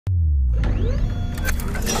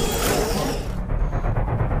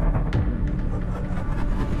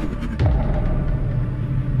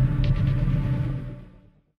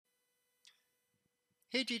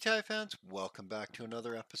Hey GTI fans, welcome back to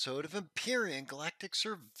another episode of Empyrion-Galactic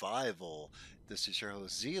Survival. This is your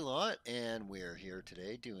host Zelot, and we're here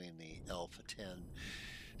today doing the Alpha 10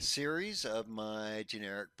 series of my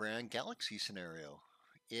generic brand Galaxy scenario.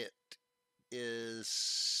 It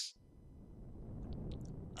is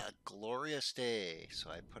a glorious day,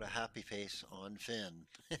 so I put a happy face on Finn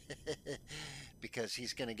because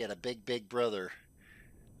he's going to get a big brother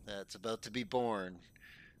that's about to be born.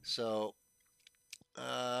 So,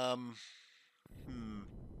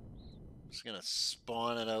 just gonna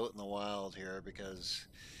spawn it out in the wild here because,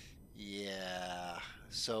 yeah.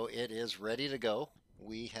 So it is ready to go.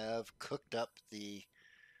 We have cooked up the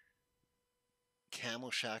Camo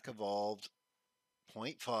Shack Evolved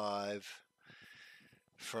 0.5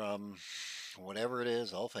 from whatever it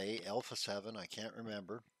is, Alpha 8, Alpha 7, I can't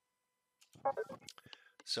remember.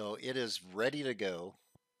 So it is ready to go.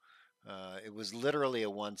 It was literally a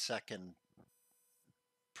 1 second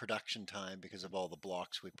production time because of all the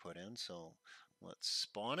blocks we put in. So let's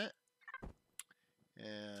spawn it.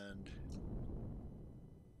 And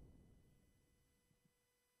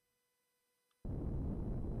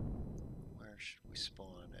where should we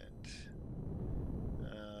spawn it?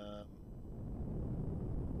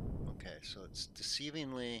 Okay, so it's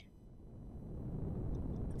deceivingly,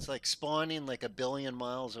 it's like spawning like a billion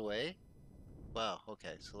miles away. Wow,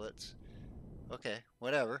 okay, so let's, okay,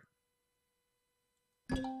 whatever.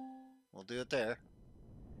 We'll do it there.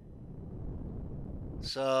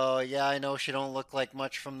 So, yeah, I know she don't look like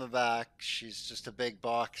much from the back. She's just a big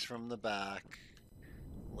box from the back.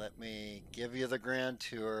 Let me give you the grand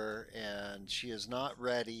tour, and she is not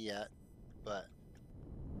ready yet, but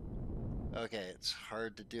okay, it's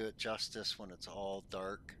hard to do it justice when it's all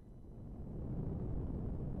dark.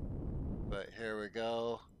 But here we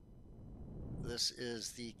go. This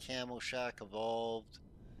is the Camo Shack Evolved.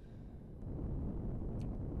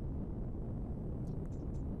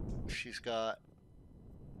 She's got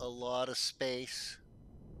a lot of space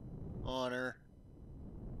on her.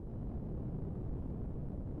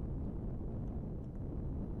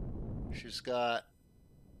 She's got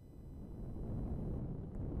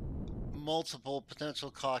multiple potential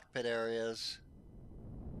cockpit areas.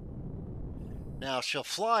 Now she'll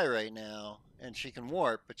fly right now and she can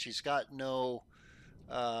warp, but she's got no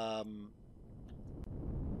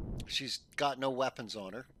weapons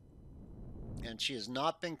on her. And she has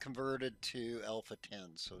not been converted to Alpha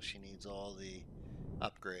 10, so she needs all the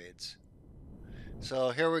upgrades.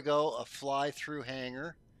 So here we go, a fly-through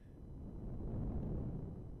hangar.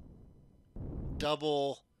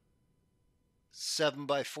 Double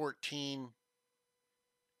 7x14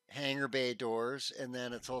 hangar bay doors, and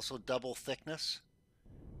then it's also double thickness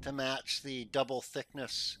to match the double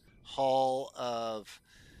thickness hull of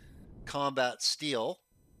combat steel.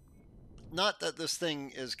 Not that this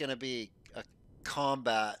thing is going to be a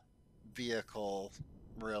combat vehicle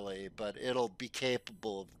really, but it'll be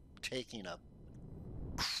capable of taking a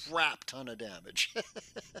crap ton of damage.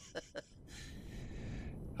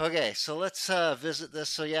 Okay, so let's visit this.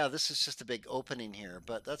 So yeah, this is just a big opening here,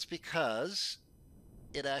 but that's because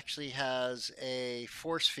it actually has a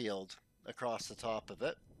force field across the top of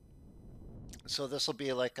it. So this will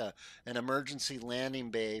be like an emergency landing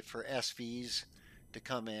bay for SVs to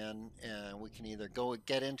come in, and we can either go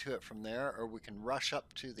get into it from there, or we can rush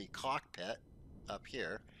up to the cockpit up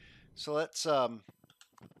here. So let's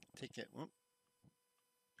take you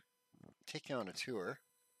on a tour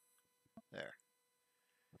there,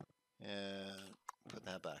 and put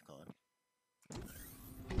that back on.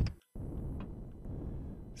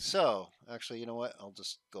 So actually, you know what? I'll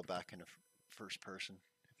just go back into first person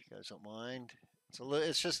if you guys don't mind.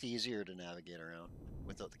 It's just easier to navigate around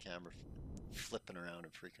without the camera flipping around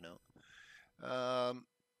and freaking out.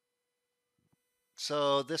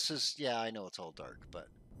 So this is, yeah, I know it's all dark, but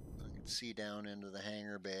I can see down into the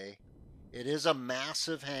hangar bay. It is a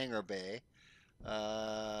massive hangar bay.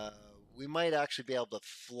 We might actually be able to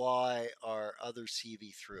fly our other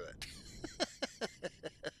CV through it.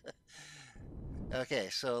 Okay,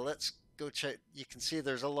 so let's go check. You can see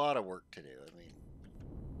there's a lot of work to do. I mean,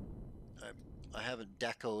 I haven't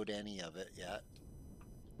decoed any of it yet.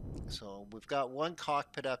 So we've got one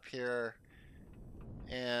cockpit up here,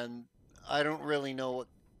 and I don't really know what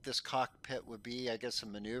this cockpit would be. I guess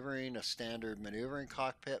a standard maneuvering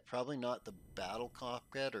cockpit. Probably not the battle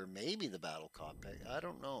cockpit, or maybe the battle cockpit. I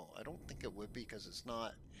don't know. I don't think it would be because it's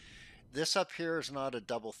not. This up here is not a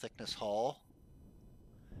double thickness hull.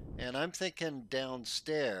 And I'm thinking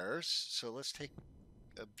downstairs. So let's take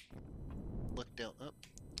a look down. Oh,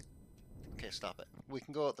 okay, stop it. We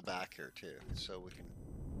can go out the back here too, so we can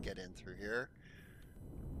get in through here.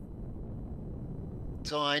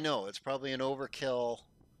 So I know it's probably an overkill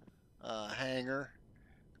hangar,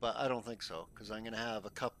 but I don't think so because I'm gonna have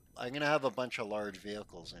I'm gonna have a bunch of large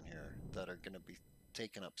vehicles in here that are gonna be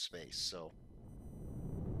taking up space. So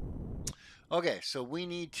okay, so we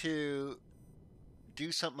need to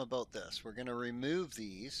do something about this. We're gonna remove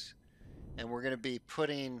these, and we're gonna be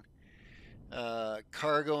putting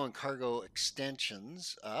cargo and cargo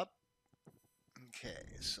extensions up. Okay,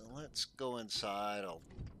 so let's go inside. I'll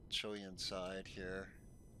show you inside here.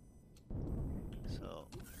 So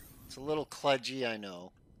it's a little kludgy, I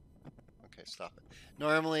know. Okay, stop it.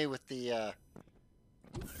 Normally with the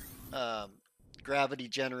um, gravity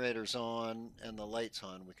generators on and the lights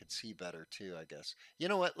on, we could see better too, I guess. You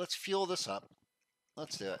know what? Let's fuel this up.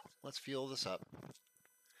 Let's do it. Let's fuel this up.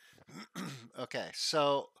 Okay,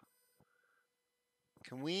 so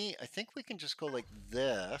can we, I think we can just go like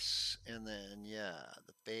this and then, yeah,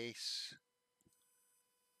 the base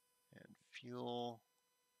and fuel.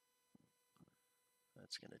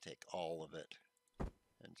 That's going to take all of it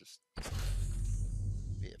and just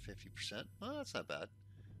be at 50%. Oh, that's not bad.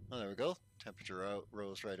 Oh, there we go. Temperature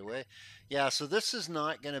rose right away. Yeah, so this is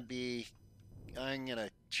not going to be, I'm going to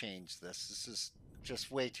change this. This is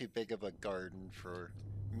just way too big of a garden for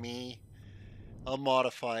me. I'll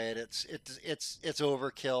modify it. It's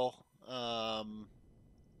overkill.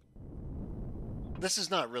 This is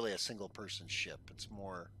not really a single person ship. It's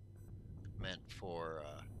more meant for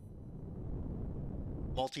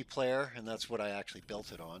multiplayer, and that's what I actually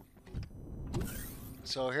built it on.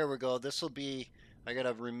 So here we go. This will be, I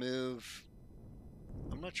gotta remove,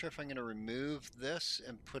 I'm not sure if I'm gonna remove this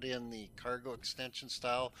and put in the cargo extension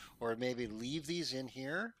style, or maybe leave these in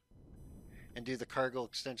here and do the cargo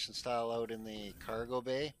extension style out in the cargo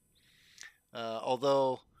bay.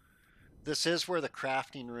 Although this is where the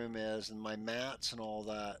crafting room is and my mats and all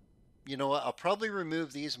that. You know what? I'll probably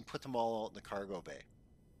remove these and put them all out in the cargo bay.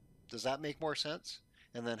 Does that make more sense?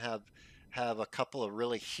 And then have a couple of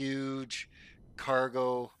really huge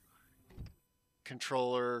cargo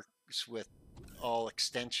controllers with all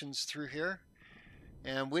extensions through here.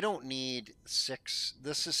 And we don't need 6.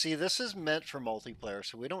 This is meant for multiplayer,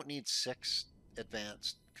 so we don't need 6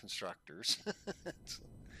 advanced constructors.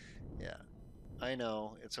 Yeah, I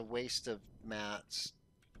know it's a waste of mats,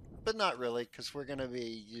 but not really, because we're going to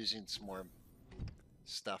be using some more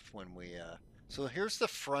stuff when we so here's the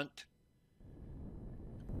front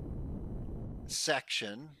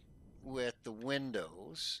section with the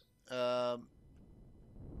windows.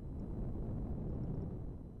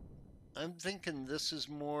 I'm thinking this is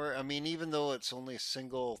more, I mean, even though it's only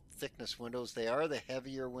single thickness windows, they are the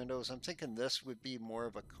heavier windows. I'm thinking this would be more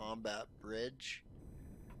of a combat bridge.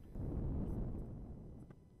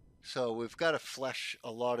 So we've got to flesh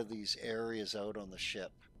a lot of these areas out on the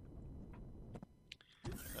ship.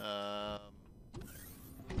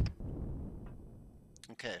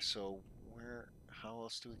 Okay, so how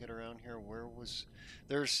else do we get around here?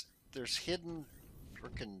 There's hidden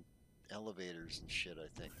frickin' elevators and shit, I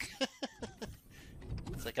think.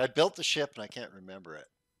 It's like I built the ship and I can't remember it.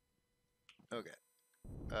 Okay.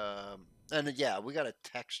 And yeah, we got a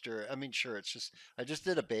texture. I mean, sure, I just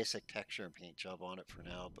did a basic texture and paint job on it for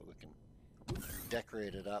now, but we can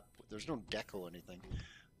decorate it up. There's no deco anything.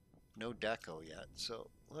 No deco yet.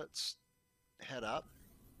 So let's head up.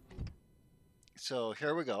 So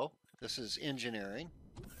here we go. This is engineering.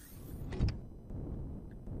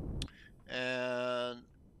 And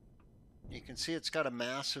you can see it's got a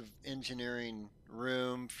massive engineering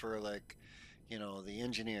room for, like, you know, the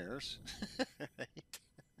engineers. Right?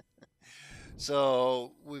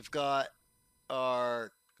 So we've got all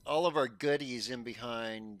of our goodies in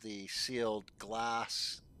behind the sealed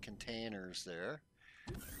glass containers there.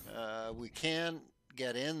 We can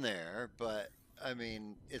get in there, but I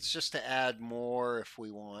mean, it's just to add more if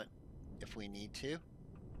we need to.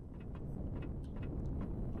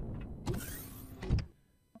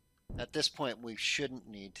 At this point, we shouldn't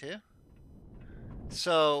need to.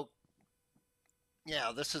 So,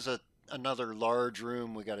 yeah, this is another large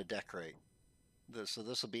room we got to decorate. So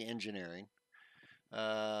this will be engineering.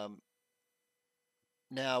 Now,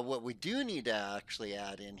 what we do need to actually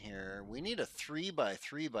add in here, we need a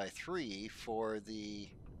 3x3x3 for the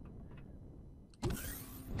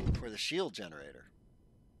shield generator.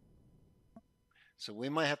 So we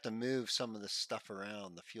might have to move some of this stuff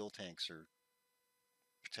around. The fuel tanks are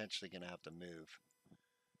potentially going to have to move.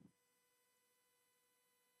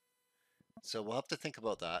 So we'll have to think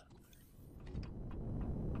about that.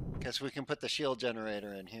 Because we can put the shield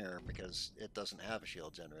generator in here because it doesn't have a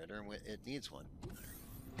shield generator and it needs one.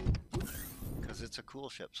 Because it's a cool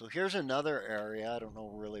ship. So here's another area I don't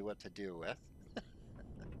know really what to do with.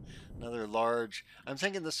 Another large. I'm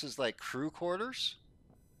thinking this is like crew quarters.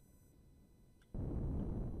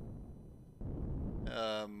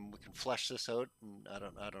 We can flesh this out, and I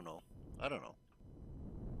don't know. I don't know.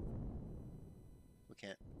 We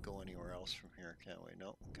can't go anywhere else from here, can we?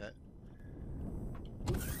 No. Okay.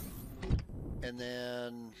 And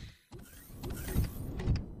then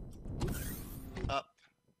up.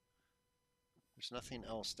 There's nothing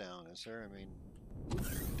else down, is there? I mean,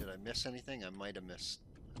 did I miss anything? I might have missed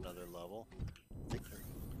another level. I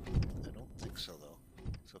don't think so, though.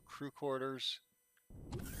 So crew quarters.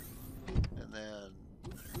 And then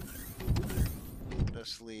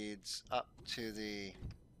this leads up to the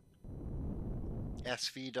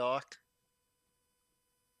SV dock.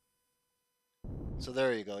 So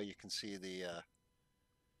there you go. You can see the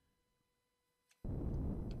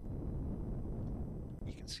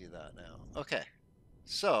you can see that now. Okay.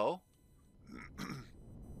 So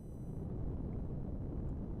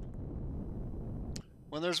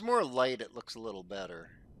when there's more light, it looks a little better.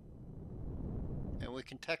 And we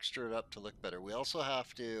can texture it up to look better. We also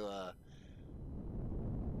have to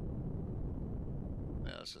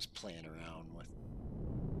let's just playing around with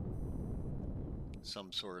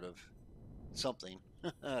some sort of something.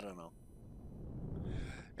 I don't know.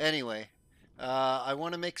 Anyway, I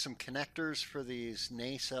want to make some connectors for these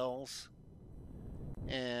nacelles.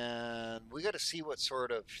 And we got to see what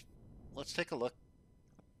sort of, let's take a look.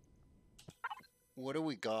 What do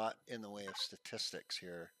we got in the way of statistics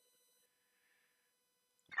here?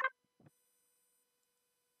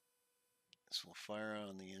 So we'll fire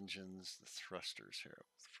on the engines, the thrusters here.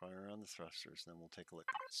 We'll fire on the thrusters, then we'll take a look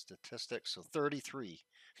at statistics. So 33,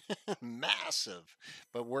 massive,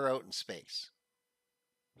 but we're out in space.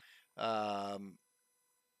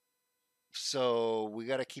 So we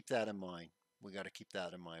got to keep that in mind. We got to keep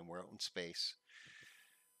that in mind. We're out in space.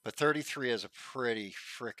 But 33 is a pretty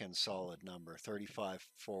freaking solid number. 35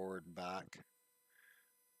 forward and back.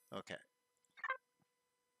 Okay.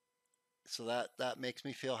 So that makes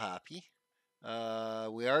me feel happy.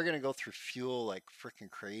 We are going to go through fuel like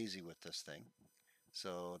freaking crazy with this thing.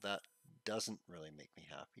 So that doesn't really make me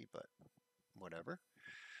happy, but whatever.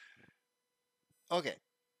 Okay.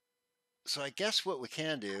 So I guess what we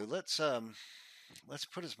can do, let's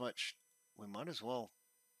put as much, we might as well.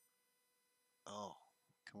 Oh,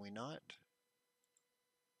 can we not?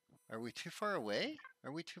 Are we too far away?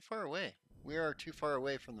 Are we too far away? We are too far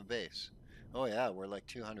away from the base. Oh yeah, we're like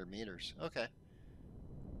 200 meters. Okay.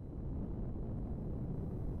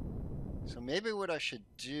 So maybe what I should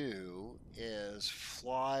do is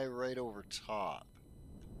fly right over top.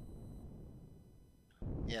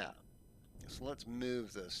 Yeah. So let's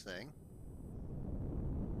move this thing.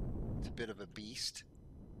 It's a bit of a beast.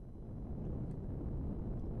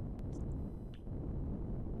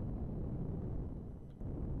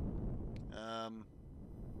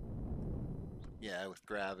 Yeah, with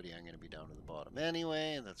gravity, I'm going to be down to the bottom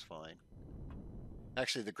anyway, and that's fine.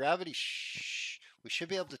 Actually, the gravity, we should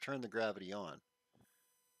be able to turn the gravity on.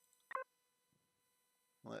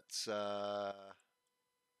 Let's,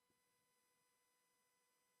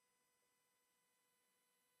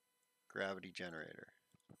 gravity generator.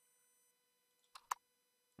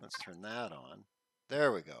 Let's turn that on.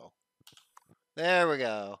 There we go. There we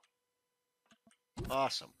go.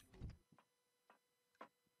 Awesome.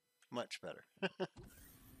 Much better.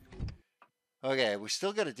 Okay, we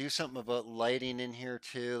still got to do something about lighting in here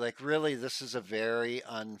too. Like really, this is a very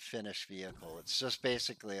unfinished vehicle. It's just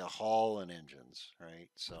basically a hull and engines, right?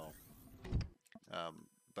 So,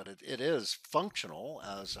 but it is functional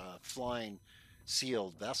as a flying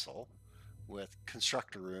sealed vessel with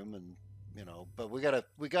constructor room and, you know, but we gotta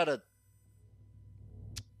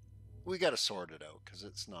sort it out because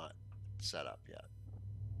it's not set up yet.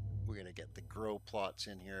 We're gonna get the grow plots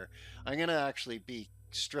in here. I'm gonna actually be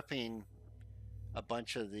stripping a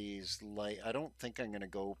bunch of these light. I don't think I'm going to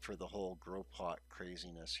go for the whole grow pot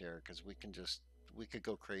craziness here because we could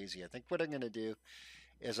go crazy. I think what I'm going to do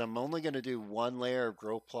is I'm only going to do one layer of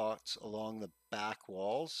grow plots along the back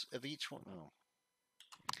walls of each one. Oh,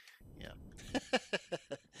 yeah.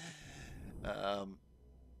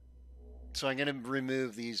 So I'm going to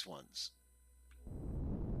remove these ones.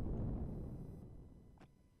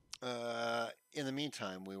 In the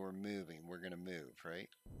meantime, we were moving. We're going to move, right?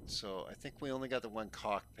 So I think we only got the one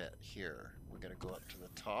cockpit here. We're going to go up to the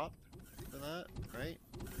top for that, right?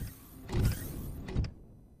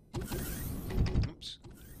 Oops.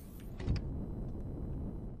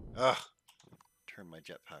 Ugh. Turn my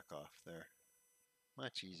jetpack off there.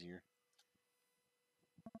 Much easier.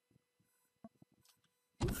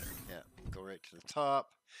 Yeah, go right to the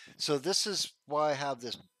top. So this is why I have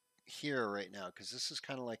this here right now because this is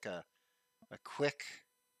kind of like a quick,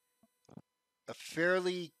 a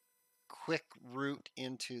fairly quick route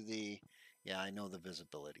into the. Yeah, I know the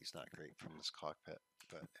visibility is not great from this cockpit,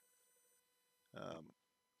 but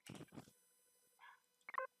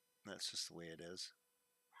that's just the way it is.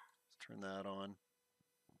 Let's turn that on.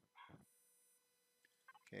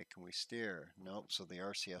 Okay, can we steer? Nope, so the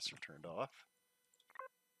RCS are turned off.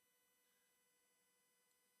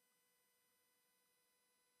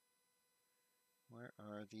 Where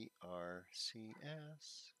are the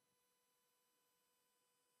RCS?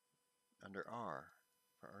 Under R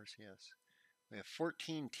for RCS. We have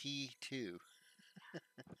 14T2.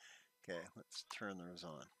 Okay, let's turn those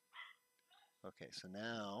on. Okay, so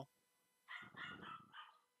now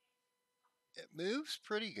it moves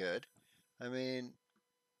pretty good. I mean,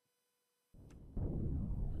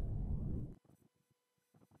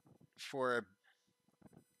 for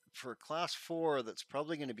a class 4 that's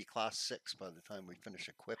probably going to be class 6 by the time we finish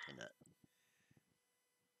equipping it.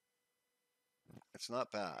 It's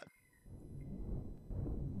not bad.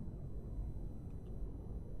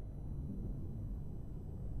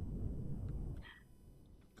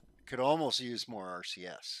 Could almost use more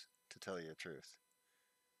RCS, to tell you the truth.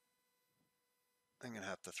 I'm going to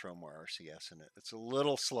have to throw more RCS in it. It's a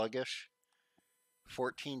little sluggish.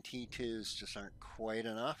 14 T2s just aren't quite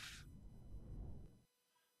enough.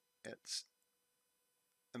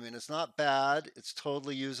 I mean, it's not bad. It's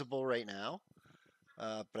totally usable right now.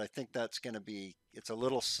 But I think that's going to be, it's a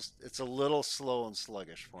little slow and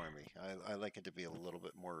sluggish for me. I like it to be a little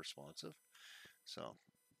bit more responsive. So,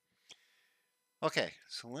 okay,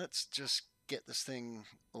 so let's just get this thing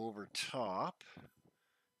over top.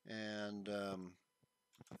 And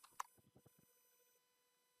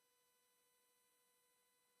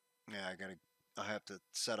yeah, I have to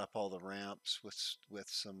set up all the ramps with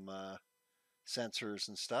some sensors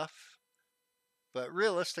and stuff. But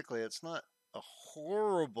realistically, it's not a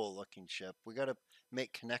horrible looking ship. We got to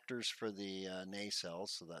make connectors for the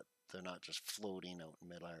nacelles so that they're not just floating out in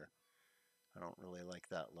midair. I don't really like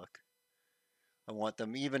that look. I want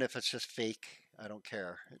them, even if it's just fake, I don't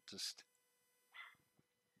care. It just.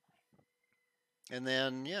 And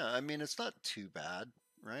then, yeah, I mean, it's not too bad,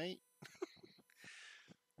 right?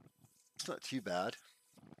 It's not too bad.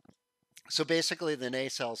 So basically, the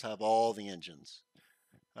nacelles have all the engines.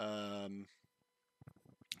 I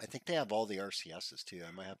think they have all the RCSs too.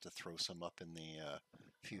 I might have to throw some up in the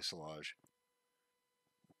fuselage.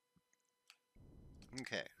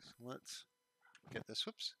 Okay, so let's get this.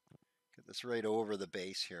 Whoops, get this right over the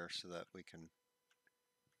base here so that we can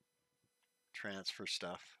transfer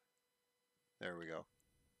stuff. There we go.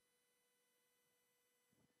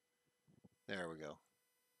 There we go.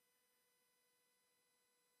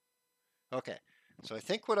 Okay, so I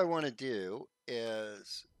think what I want to do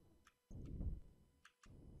is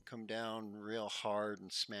come down real hard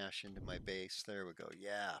and smash into my base. There we go.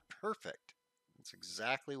 Yeah, perfect. That's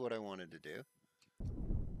exactly what I wanted to do.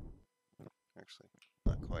 Actually,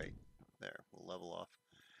 not quite. There, we'll level off.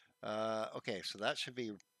 Okay, so that should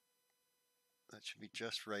be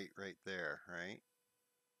just right there, right?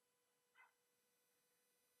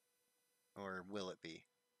 Or will it be?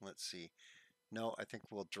 Let's see. No, I think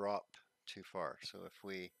we'll drop too far. So if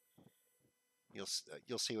we, you'll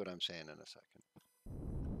see what I'm saying in a second.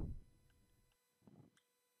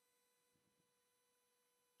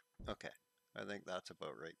 Okay, I think that's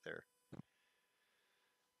about right there.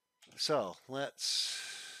 So let's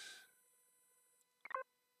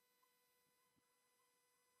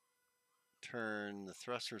turn the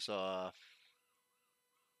thrusters off.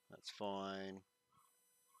 That's fine.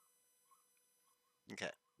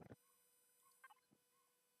 Okay.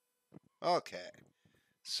 Okay.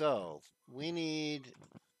 So we need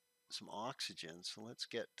some oxygen. So let's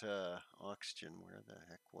get oxygen. Where the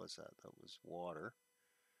heck was that? That was water.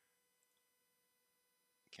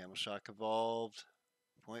 Camel shock evolved.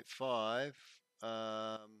 0.5.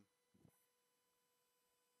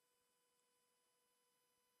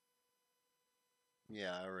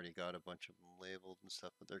 Yeah, I already got a bunch of them labeled and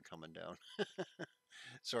stuff, but they're coming down.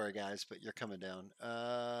 Sorry guys, but you're coming down.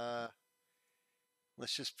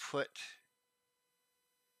 Let's just put.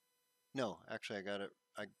 No, actually, I got it.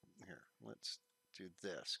 Here. Let's do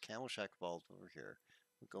this. Camel shack evolved over here.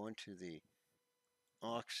 We go into the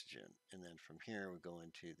oxygen, and then from here we go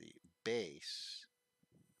into the base.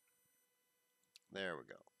 There we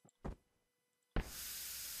go.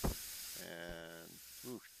 And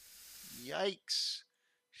ooh, yikes!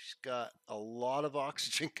 She's got a lot of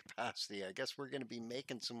oxygen capacity. I guess we're going to be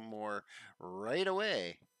making some more right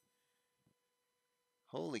away.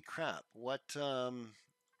 Holy crap! What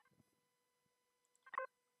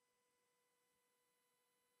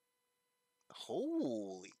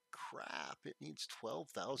Holy crap, it needs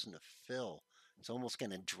 12,000 to fill. It's almost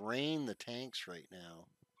going to drain the tanks right now.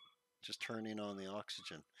 Just turning on the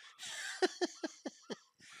oxygen.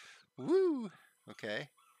 Woo! Okay.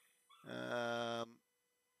 I'm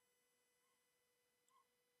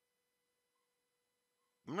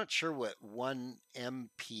not sure what one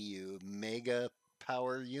MPU, mega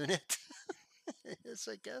power unit, is,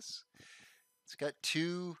 I guess. It's got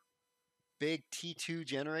two big T2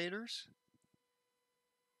 generators.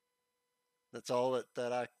 That's all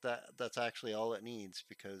that's actually all it needs,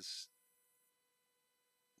 because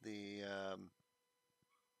the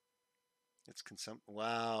it's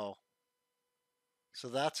wow. So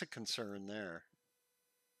that's a concern there.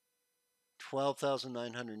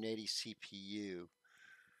 12,980 CPU.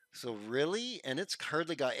 So really, and it's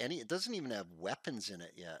hardly got any. It doesn't even have weapons in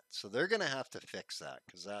it yet. So they're gonna have to fix that,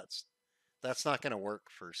 because that's not gonna work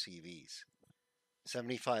for CVs.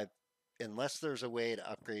 75, unless there's a way to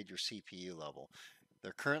upgrade your CPU level.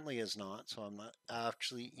 There currently is not, so I'm not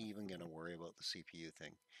actually even going to worry about the CPU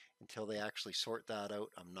thing. Until they actually sort that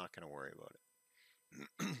out, I'm not going to worry about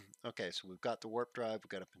it. Okay, so we've got the warp drive, we've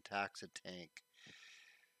got a Pentaxid tank.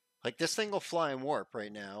 Like, this thing will fly in warp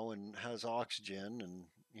right now and has oxygen and,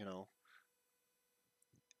 you know,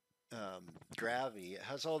 gravity. It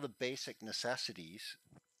has all the basic necessities.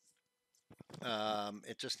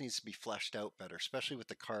 It just needs to be fleshed out better, especially with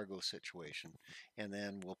the cargo situation. And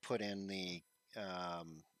then we'll put in the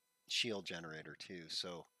shield generator too.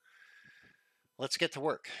 So let's get to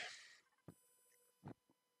work.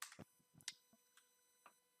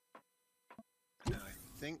 Now I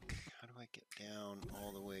think, how do I get down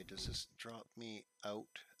all the way? Does this drop me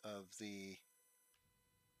out of the...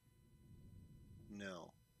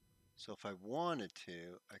 No. So if I wanted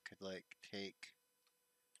to, I could like take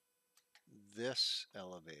this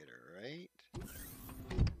elevator, right?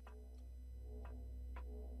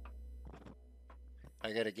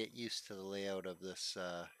 I gotta get used to the layout of this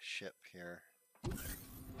ship here.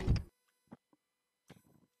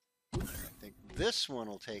 I think this one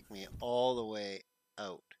will take me all the way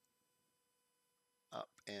out. Up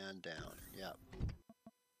and down, yep.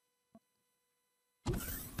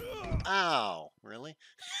 Ow, really?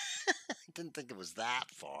 I didn't think it was that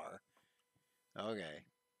far. Okay,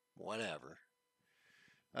 whatever.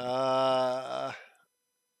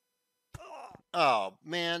 Oh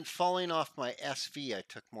man, falling off my SV, I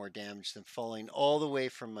took more damage than falling all the way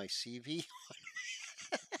from my CV.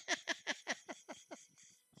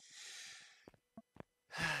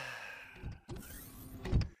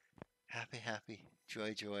 Happy, happy,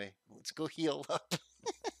 joy, joy. Let's go heal up.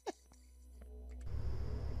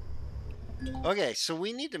 Okay, so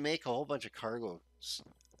we need to make a whole bunch of cargos.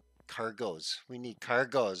 We need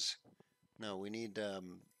cargos. No, we need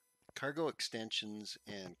cargo extensions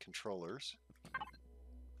and controllers.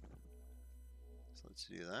 So let's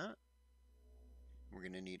do that. We're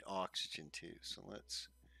going to need oxygen too. So let's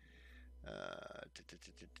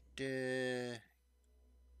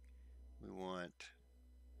we want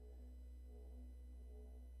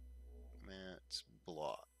mats,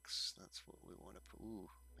 blocks. That's what we want to put. Ooh,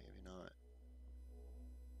 maybe not.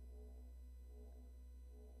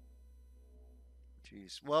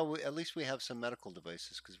 Jeez. Well, at least we have some medical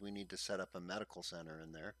devices, because we need to set up a medical center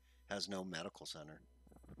in there. Has no medical center.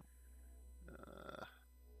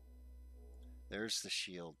 There's the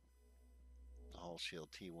shield. The hull shield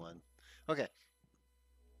T1. Okay.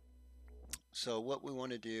 So what we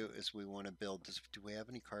want to do is we want to build this. Do we have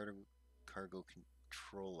any cargo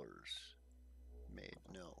controllers made?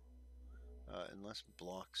 No. Unless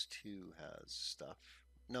blocks 2 has stuff.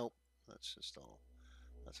 Nope. That's just all.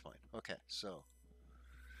 That's fine. Okay, so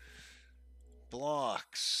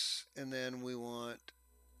blocks, and then we want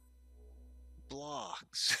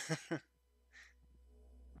blocks.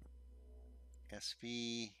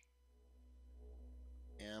 SV,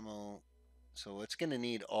 ammo. So it's going to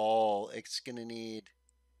need it's going to need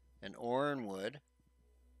an Orenwood.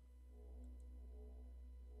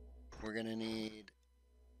 We're going to need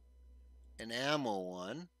an ammo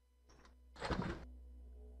one.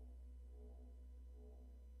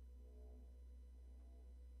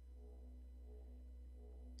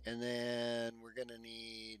 And then we're going to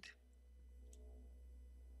need,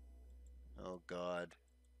 oh God.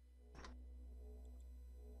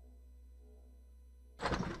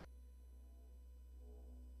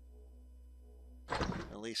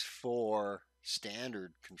 At least 4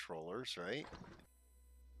 standard controllers, right?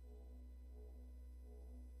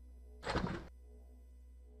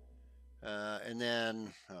 And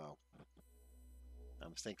then, oh,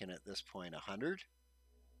 I'm thinking at this point 100,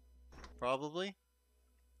 probably.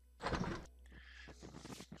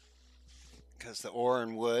 because the ore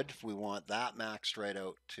and wood, we want that maxed right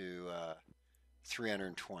out to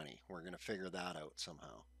 320. We're going to figure that out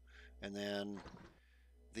somehow. And then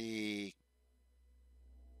the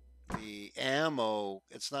ammo,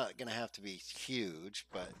 it's not going to have to be huge,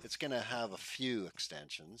 but it's going to have a few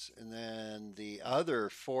extensions. And then the other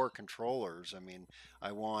 4 controllers, I mean,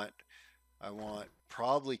 I want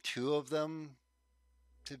probably 2 of them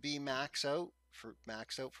to be maxed out for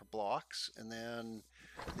blocks, and then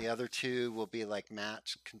the other 2 will be like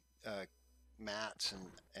mats and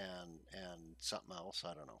something else.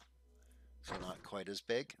 I don't know. So not quite as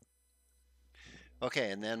big.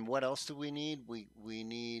 Okay, and then what else do we need? We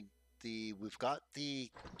need we've got the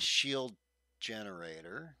shield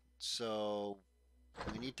generator, so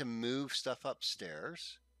we need to move stuff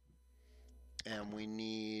upstairs, and we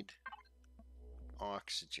need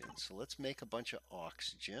oxygen. So let's make a bunch of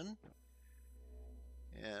oxygen.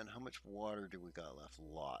 And how much water do we got left?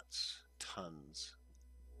 Lots. Tons.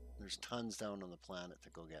 There's tons down on the planet to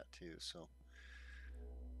go get too. So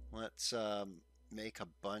let's make a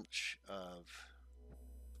bunch of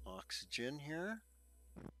oxygen here.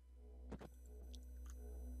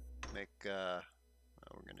 Make we're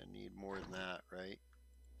gonna need more than that, right?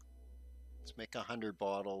 Let's make 100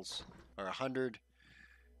 bottles, or 100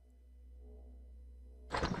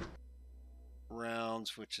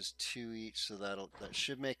 rounds, which is 2 each, so that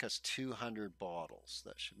should make us 200 bottles.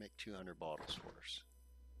 That should make 200 bottles for us.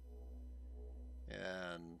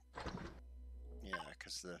 And yeah,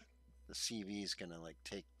 because the CV is gonna like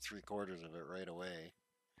take 3/4 of it right away.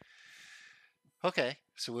 Okay,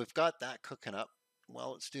 so we've got that cooking up.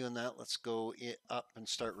 While it's doing that, let's go up and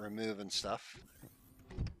start removing stuff.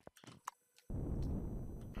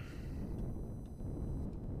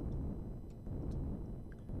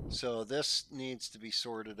 So this needs to be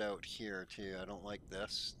sorted out here too. I don't like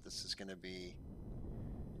this. This is going to be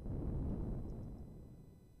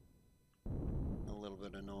a little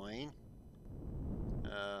bit annoying.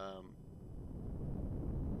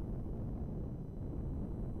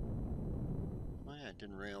 I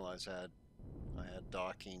didn't realize I had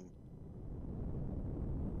docking.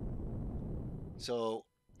 So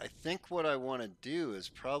I think what I want to do is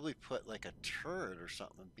probably put like a turret or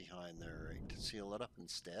something behind there, right, to seal it up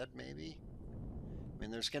instead, maybe. I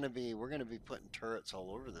mean, we're gonna be putting turrets all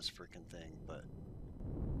over this freaking thing, but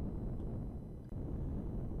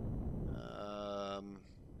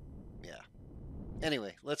yeah.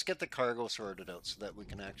 Anyway, let's get the cargo sorted out so that we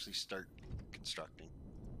can actually start constructing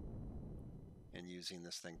and using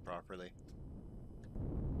this thing properly.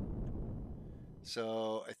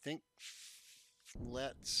 So I think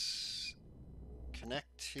let's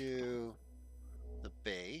connect to the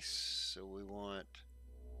base. So we want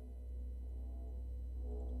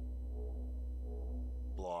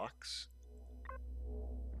blocks.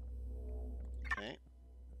 Okay.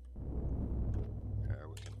 There,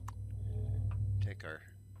 we can take our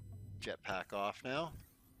jetpack off now.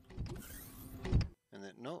 And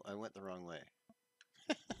then, no, I went the wrong way.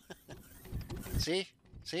 See?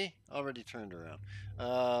 See? Already turned around.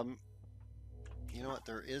 You know what?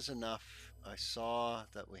 There is enough. I saw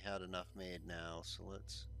that we had enough made now, so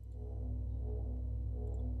let's...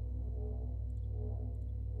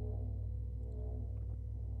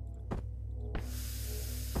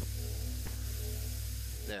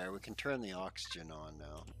 There, we can turn the oxygen on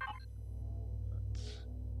now.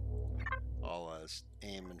 That's all I was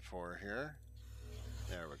aiming for here.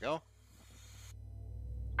 There we go.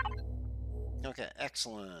 Okay,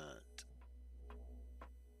 excellent.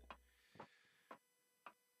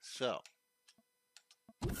 So,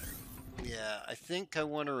 yeah, I think I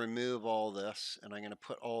want to remove all this, and I'm going to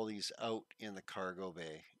put all these out in the cargo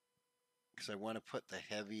bay, because I want to put the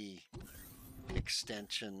heavy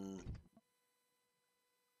extension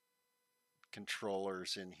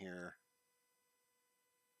controllers in here.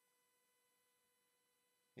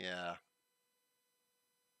 Yeah.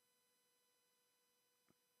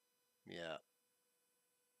 Yeah.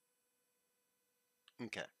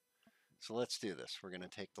 Okay. So let's do this. We're going to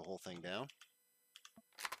take the whole thing down.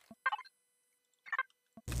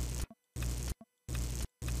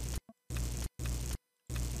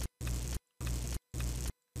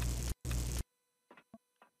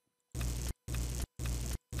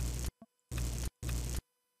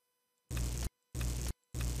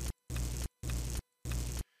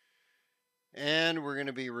 And we're going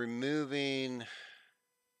to be removing,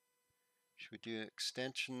 should we do an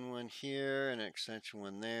extension one here and an extension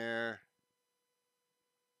one there?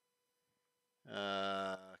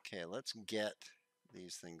 Okay, let's get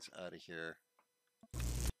these things out of here.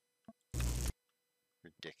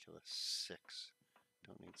 Ridiculous. 6.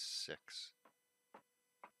 Don't need 6.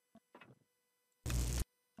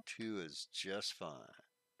 2 is just fine.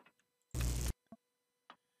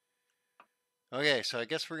 Okay, so I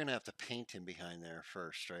guess we're gonna have to paint him behind there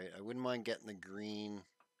first, right? I wouldn't mind getting the green,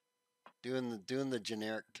 doing the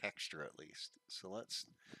generic texture at least. So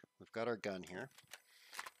we've got our gun here.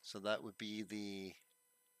 So that would be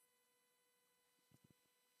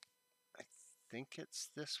I think it's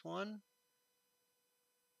this one.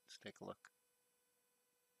 Let's take a look.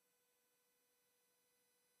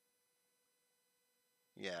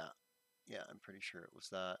 Yeah, I'm pretty sure it was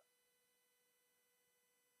that.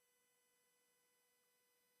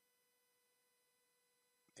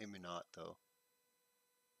 Maybe not though.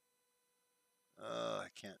 I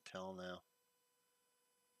can't tell now.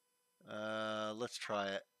 Let's try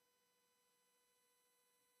it.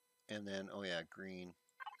 And then, oh yeah, green.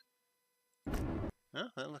 Oh,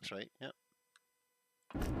 that looks right. Yep.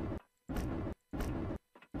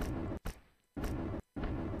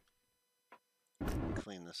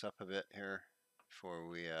 Clean this up a bit here before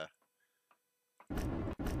we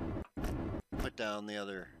put down the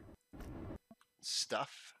other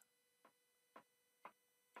stuff.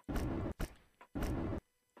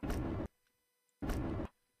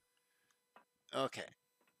 Okay.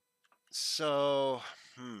 So,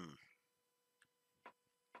 clean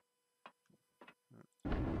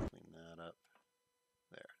that up.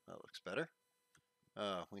 There, that looks better.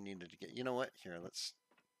 We needed to get, you know what? Here, let's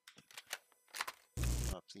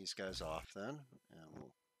pop these guys off then, and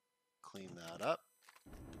we'll clean that up.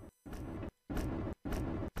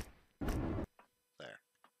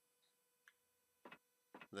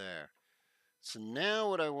 There. So now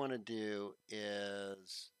what I want to do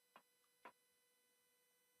is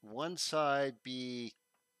one side be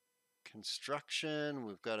construction.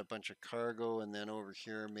 We've got a bunch of cargo, and then over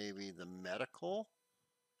here maybe the medical.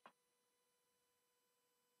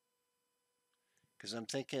 Because I'm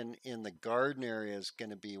thinking in the garden area is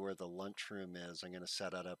going to be where the lunchroom is. I'm going to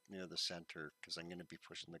set it up near the center because I'm going to be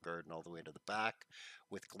pushing the garden all the way to the back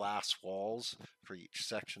with glass walls for each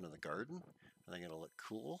section of the garden. I think it'll look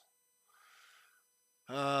cool.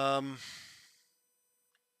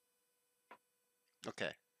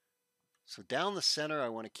 Okay, so down the center, I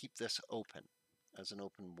want to keep this open as an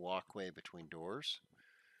open walkway between doors.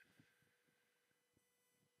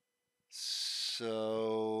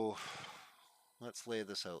 So let's lay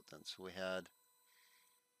this out then. So we had,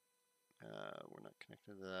 we're not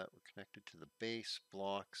connected to that. We're connected to the base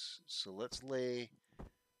blocks. So let's lay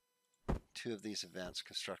 2 of these advanced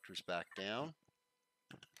constructors back down.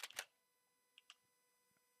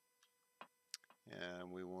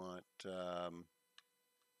 And we want, you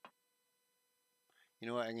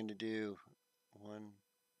know what I'm going to do? 1,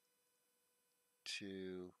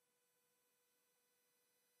 2,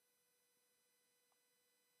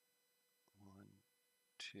 1,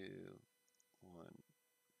 2, 1,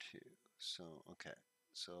 2. So, okay.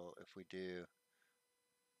 So if we do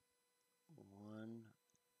 1,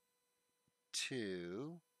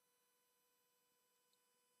 2,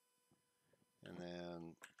 and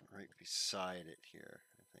then right beside it here,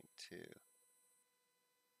 I think 2.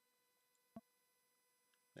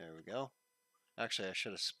 There we go. Actually, I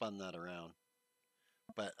should have spun that around.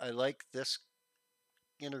 But I like this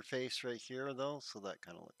interface right here though, so that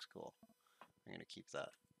kind of looks cool. I'm going to keep that.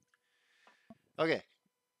 Okay.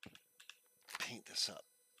 Paint this up.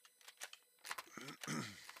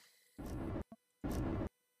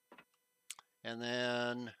 And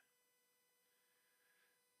then,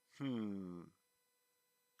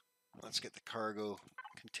 let's get the cargo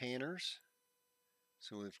containers.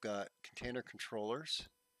 So we've got container controllers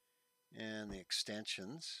and the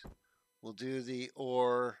extensions. We'll do the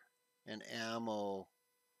ore and ammo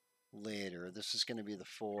later. This is going to be the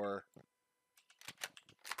 4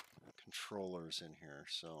 controllers in here.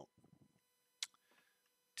 So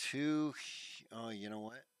 2, oh, you know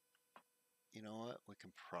what? You know what? We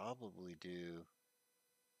can probably do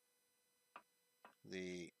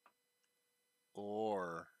the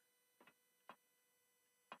ore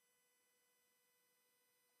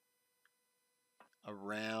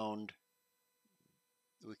around.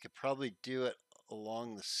 We could probably do it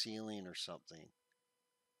along the ceiling or something.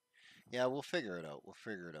 Yeah, we'll figure it out. We'll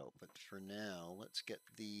figure it out. But for now, let's get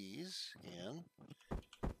these in.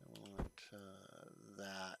 I want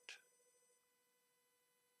that.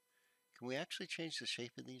 Can we actually change the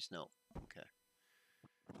shape of these? No. Okay.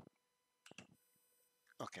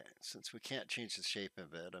 Okay, since we can't change the shape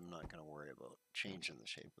of it, I'm not going to worry about changing the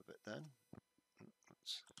shape of it then.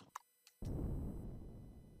 Let's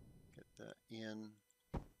get that in.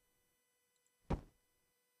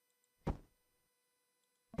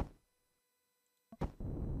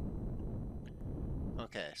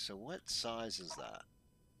 Okay, so what size is that?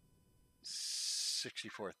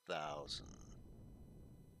 64,000.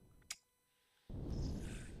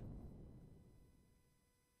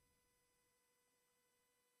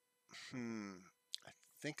 I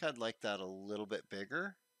think I'd like that a little bit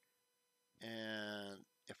bigger. And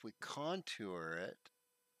if we contour it,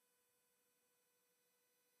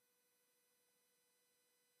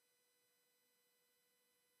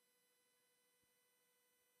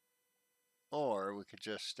 or we could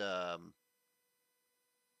just you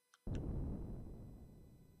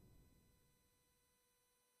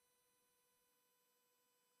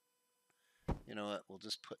know what, we'll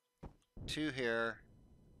just put 2 here,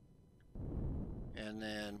 and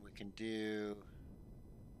then we can do,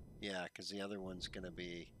 yeah, because the other one's going to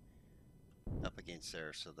be up against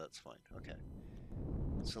there, so that's fine. Okay,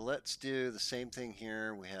 so let's do the same thing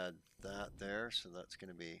here. We had that there, so that's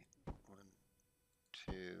going to be 1,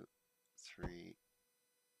 2, 3,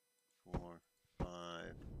 4, 5,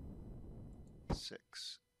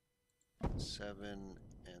 6, 7,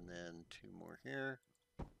 and then 2 more here.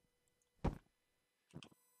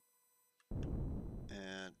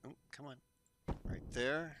 And, oh, come on, right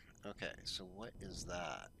there. Okay, so what is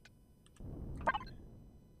that?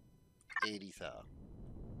 80,000.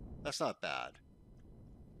 That's not bad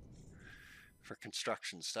for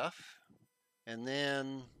construction stuff. And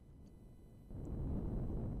then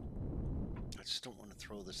I just don't want to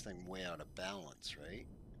throw this thing way out of balance, right?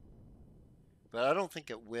 But I don't think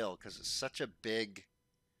it will, because it's such a big,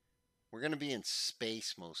 we're going to be in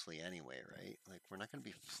space mostly anyway, right? Like, we're not going to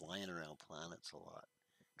be flying around planets a lot,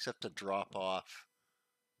 except to drop off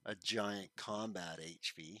a giant combat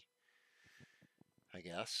HV, I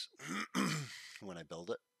guess, when I build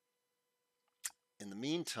it. In the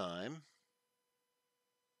meantime,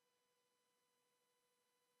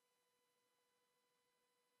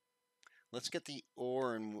 let's get the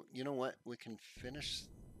ore, and you know what? We can finish,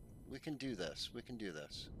 we can do this. We can do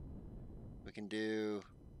this. We can do,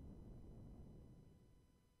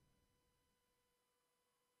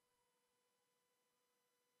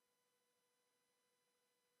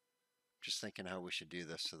 just thinking how we should do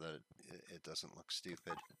this so that it doesn't look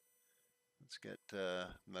stupid. Let's get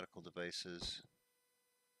medical devices.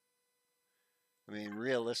 I mean,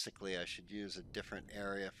 realistically, I should use a different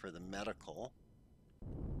area for the medical.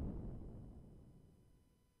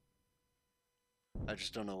 I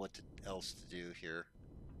just don't know what else to do here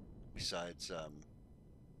besides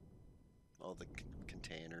all the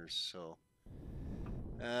containers. So,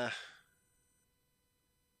 I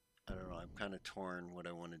don't know. I'm kind of torn what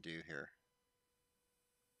I want to do here.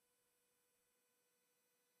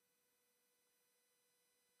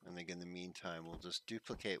 I think in the meantime, we'll just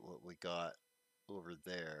duplicate what we got over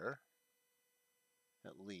there,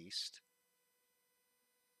 at least.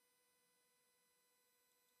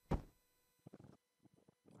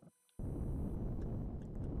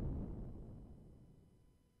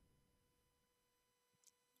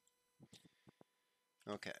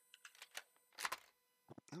 Okay.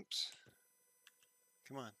 Oops.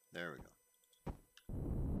 Come on. There we go.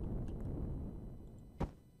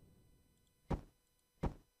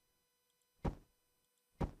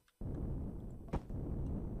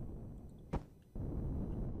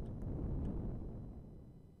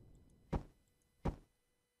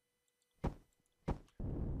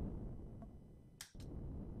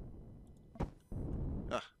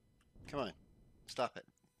 Ah, come on. Stop it.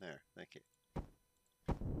 There. Thank you.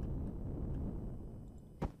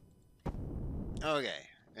 Okay.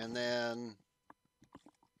 And then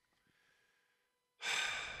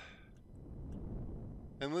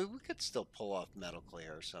and we could still pull off medical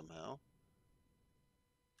here somehow.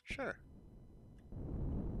 Sure.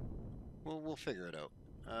 We'll figure it out.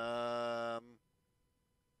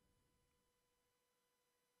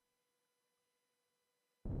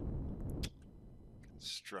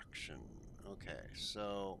 Construction. Okay,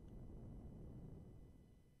 so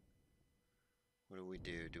what do we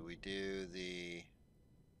do? Do we do the,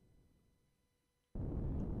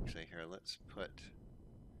 actually here, let's put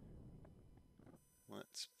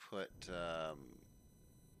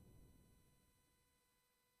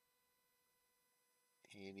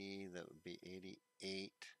 80, that would be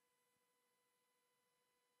 88,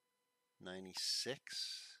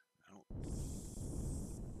 96. I don't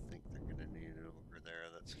think they're going to need it over there.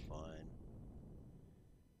 That's fine.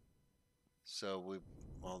 So we,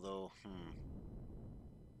 although,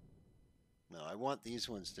 no, I want these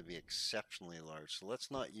ones to be exceptionally large. So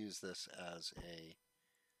let's not use this as a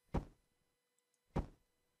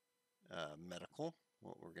medical.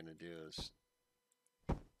 What we're going to do is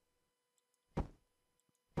we're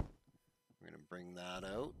going to bring that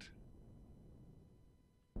out.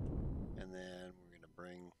 And then we're going to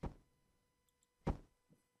bring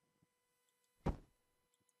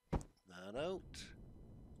that out.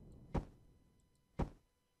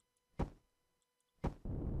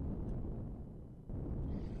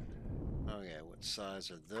 Okay, what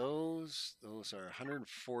size are those? Those are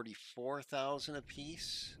 144,000 a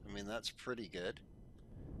piece. I mean, that's pretty good.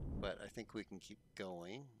 But I think we can keep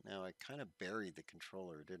going. Now, I kind of buried the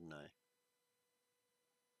controller, didn't I?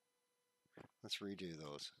 Let's redo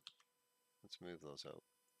those. Let's move those out.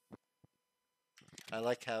 I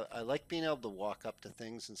like being able to walk up to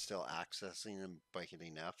things and still accessing them by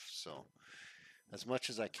hitting F. So as much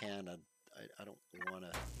as I can, I don't want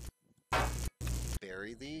to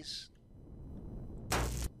bury these.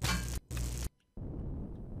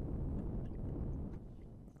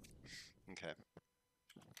 Okay.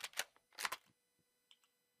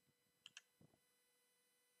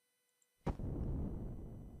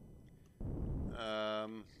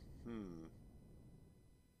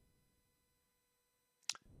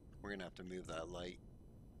 We're gonna have to move that light.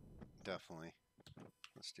 Definitely.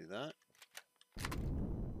 Let's do that.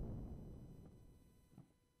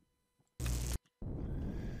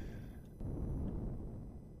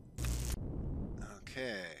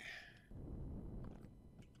 Okay.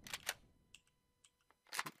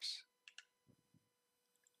 Oops.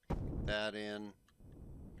 That in.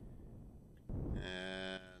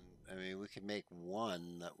 And I mean, we could make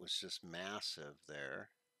one that was just massive there.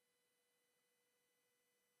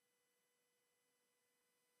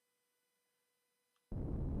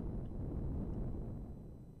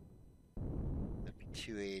 That'd be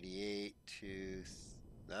 288 to,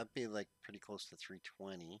 that'd be like pretty close to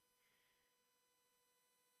 320.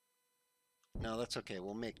 No, that's okay.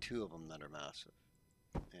 We'll make two of them that are massive.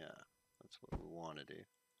 Yeah, that's what we want to do.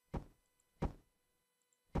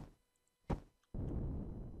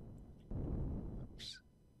 Oops.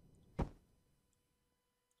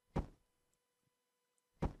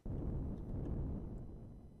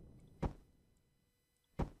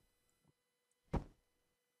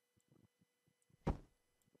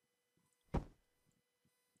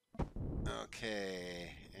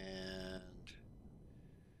 Okay, and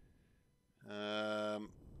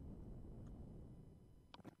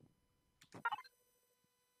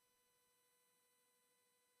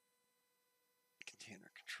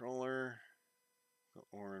container controller,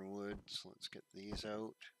 ore and wood. So let's get these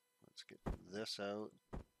out. Let's get this out.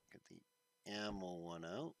 Get the ammo one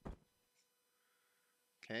out.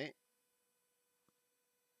 Okay.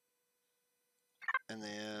 And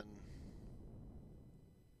then,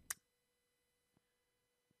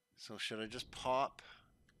 so should I just pop?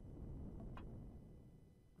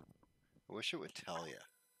 I wish it would tell you.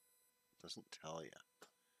 It doesn't tell you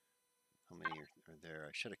how many are there.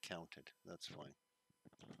 I should have counted. That's fine.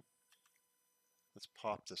 Let's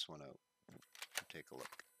pop this one out and take a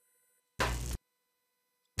look.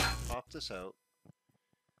 Pop this out.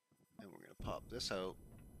 And we're going to pop this out.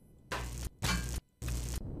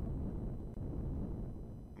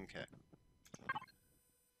 Okay.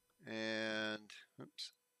 And,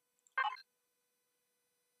 oops.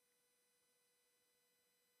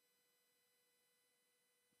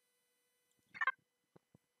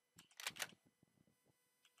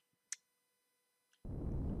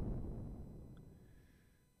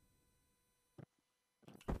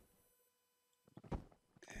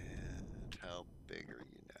 And how big are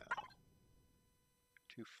you now?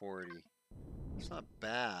 240. It's not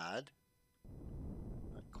bad.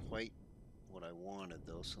 Not quite what I wanted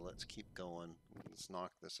though, so let's keep going. Let's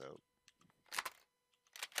knock this out.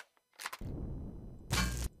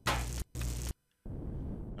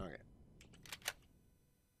 Okay.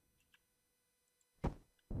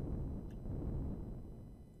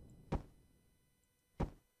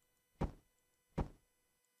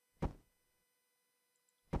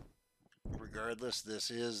 Regardless,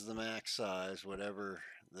 this is the max size. Whatever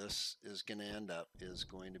this is going to end up is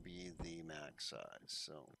going to be the max size.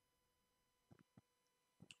 So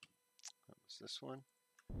that was this one.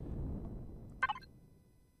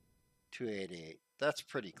 288. That's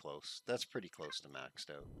pretty close. That's pretty close to maxed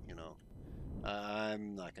out, you know.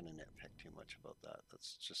 I'm not going to nitpick too much about that.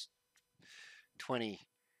 That's just 20.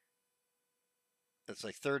 That's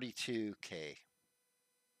like 32K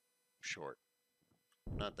short.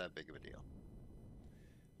 Not that big of a deal.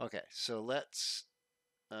 Okay, so let's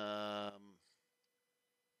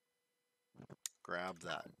grab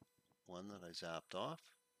that one that I zapped off.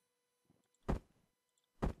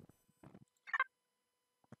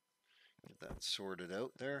 Get that sorted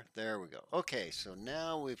out there. There we go. Okay, so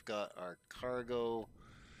now we've got our cargo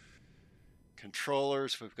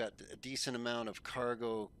controllers. We've got a decent amount of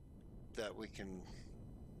cargo that we can,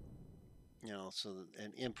 you know, so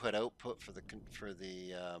an input output for the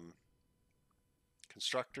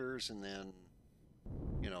constructors, and then,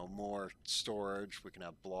 you know, more storage. We can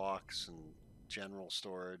have blocks and general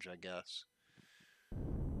storage, I guess.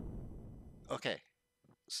 Okay,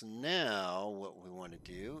 so now what we want to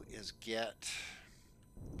do is get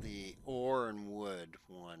the ore and wood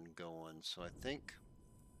one going. So I think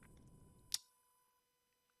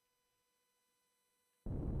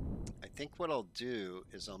what I'll do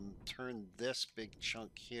is I'll turn this big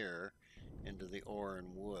chunk here into the ore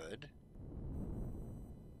and wood.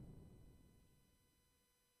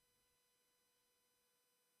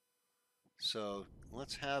 So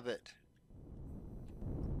let's have it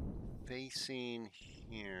facing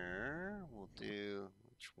here. We'll do,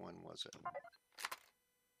 which one was it?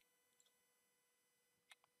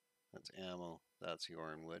 That's ammo. That's the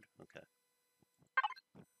ore and wood. Okay.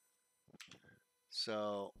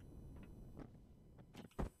 So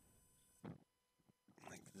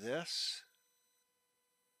like this.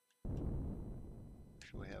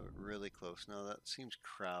 Should we have it really close? No, that seems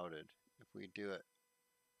crowded. If we do it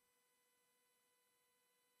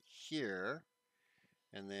here,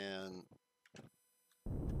 and then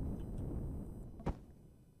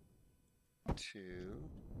 2.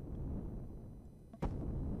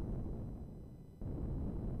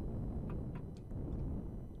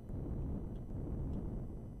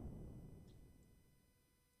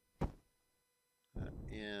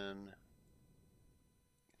 In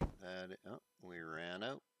that, oh, we ran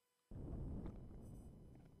out.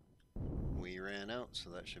 We ran out, so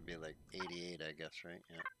that should be like 88, I guess, right?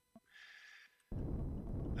 Yeah.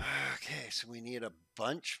 Okay, so we need a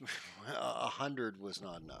bunch. 100 was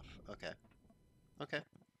not enough. Okay. Okay,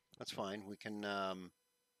 that's fine. We can,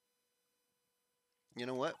 you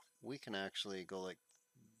know what? We can actually go like,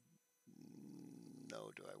 no,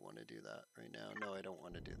 do I want to do that right now? No, I don't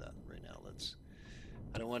want to do that right now.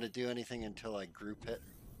 I don't want to do anything until I group it.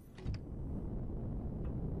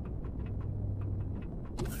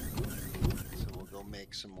 So we'll go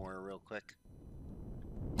make some more real quick.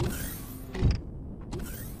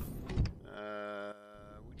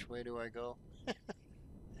 Which way do I go?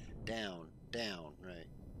 Down, down, right.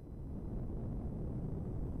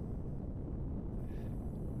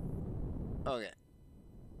 Okay.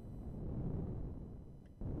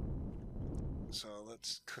 So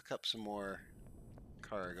let's cook up some more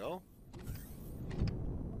cargo.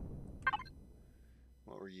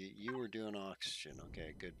 What were you? You were doing oxygen.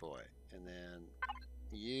 Okay, good boy. And then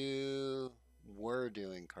you were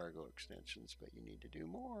doing cargo extensions, but you need to do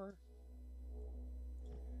more.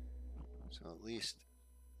 So at least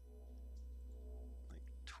like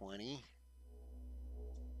 20.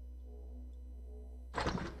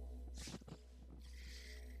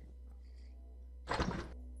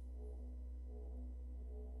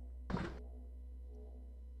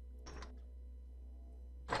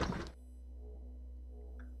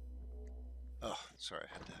 Oh, sorry,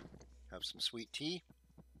 I had to have some sweet tea.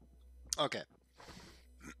 Okay.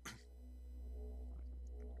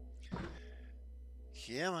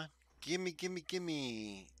 Yeah, man. Gimme, gimme,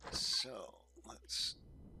 gimme. So let's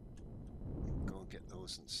go get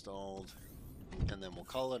those installed. And then we'll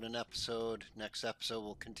call it an episode. Next episode,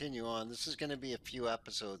 we'll continue on. This is going to be a few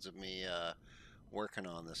episodes of me working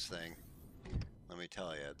on this thing. Let me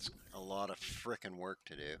tell you, it's a lot of frickin' work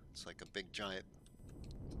to do. It's like a big giant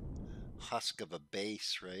husk of a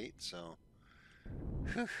base, right? So,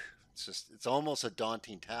 whew, it's almost a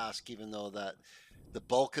daunting task, even though that the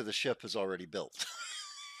bulk of the ship is already built.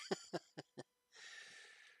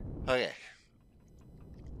 Okay.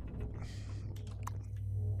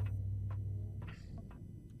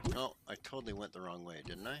 Oh, I totally went the wrong way,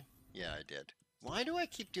 didn't I? Yeah, I did. Why do I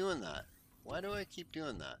keep doing that? Why do I keep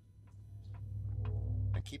doing that?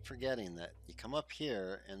 I keep forgetting that you come up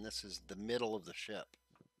here and this is the middle of the ship,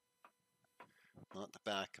 not the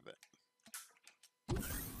back of it.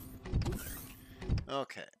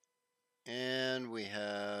 Okay. And we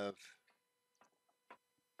have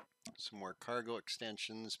some more cargo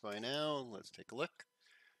extensions by now. Let's take a look.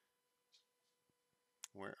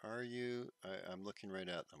 Where are you? I'm looking right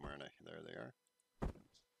at them, aren't I? There they are.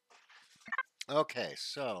 Okay,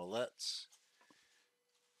 so let's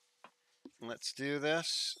do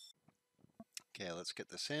this. Okay, let's get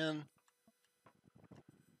this in.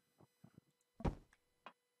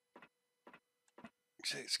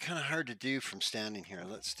 It's kind of hard to do from standing here.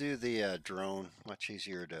 Let's do the drone. Much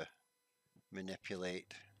easier to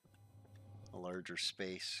manipulate a larger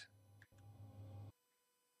space.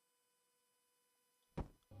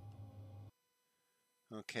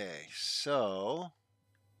 Okay, so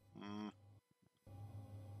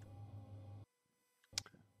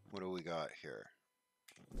what do we got here?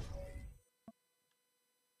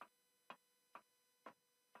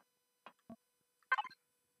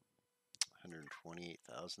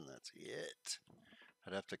 28,000, that's it.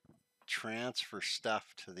 I'd have to transfer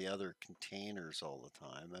stuff to the other containers all the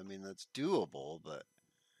time. I mean, that's doable, but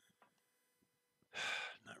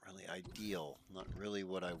not really ideal. Not really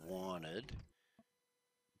what I wanted.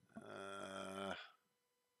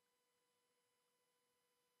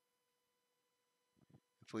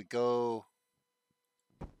 If we go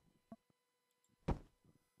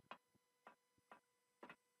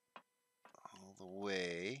all the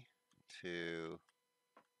way to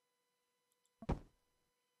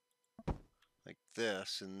like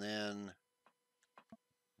this, and then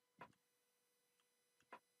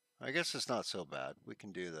I guess it's not so bad. We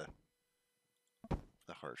can do the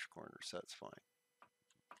harsh corners. That's fine.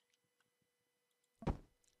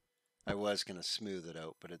 I was going to smooth it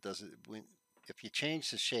out, but it doesn't. If you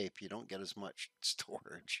change the shape, you don't get as much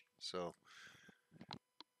storage. So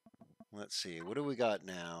let's see. What do we got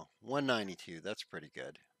now? 192. That's pretty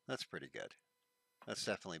good. That's pretty good. That's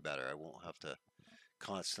definitely better. I won't have to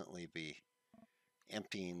constantly be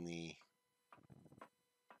emptying the.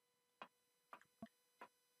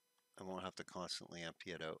 I won't have to constantly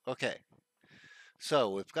empty it out. Okay.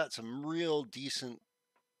 So we've got some real decent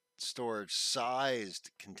storage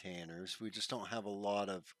sized containers. We just don't have a lot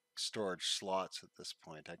of storage slots at this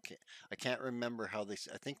point. I can't remember how they.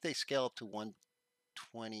 I think they scale up to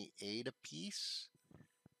 128 a piece.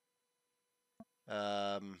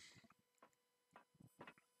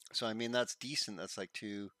 So I mean that's decent. That's like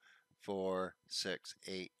 2, 4, 6,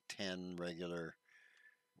 8, 10 regular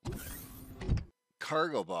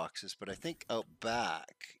cargo boxes. But I think out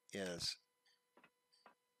back is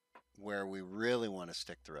where we really want to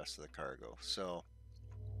stick the rest of the cargo. So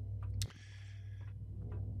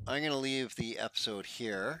I'm going to leave the episode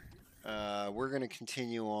here. We're going to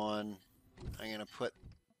continue on. I'm going to put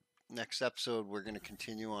next episode. We're going to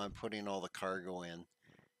continue on putting all the cargo in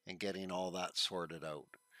and getting all that sorted out,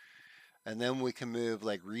 and then we can move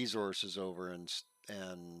like resources over and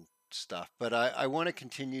stuff. But I want to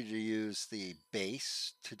continue to use the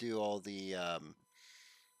base to do all the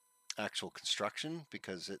actual construction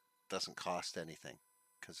because it doesn't cost anything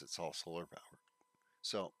because it's all solar power.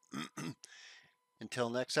 So until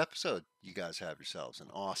next episode, you guys have yourselves an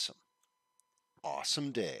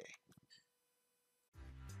awesome day.